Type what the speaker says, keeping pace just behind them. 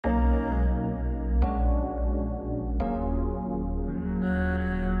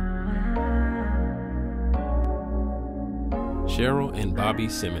Cheryl and Bobby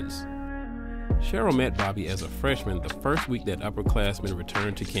Simmons. Cheryl met Bobby as a freshman the first week that upperclassmen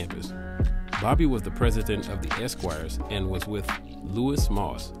returned to campus. Bobby was the president of the Esquires and was with Louis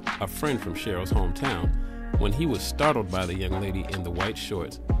Moss, a friend from Cheryl's hometown, when he was startled by the young lady in the white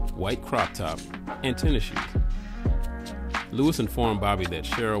shorts, white crop top, and tennis shoes. Louis informed Bobby that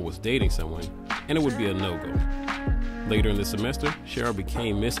Cheryl was dating someone, and it would be a no-go. Later in the semester, Cheryl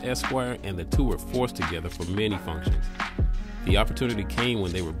became Miss Esquire, and the two were forced together for many functions. The opportunity came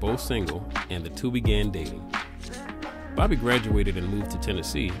when they were both single, and the two began dating. Bobby graduated and moved to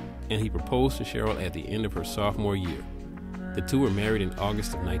Tennessee, and he proposed to Cheryl at the end of her sophomore year. The two were married in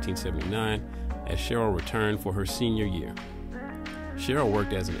August of 1979, as Cheryl returned for her senior year. Cheryl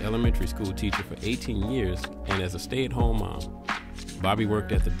worked as an elementary school teacher for 18 years and as a stay-at-home mom. Bobby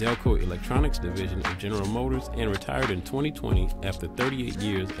worked at the Delco Electronics division of General Motors and retired in 2020 after 38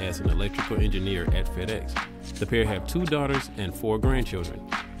 years as an electrical engineer at FedEx. The pair have 2 daughters and 4 grandchildren.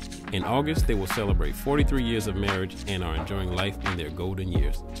 In August, they will celebrate 43 years of marriage and are enjoying life in their golden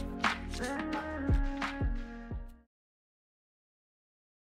years.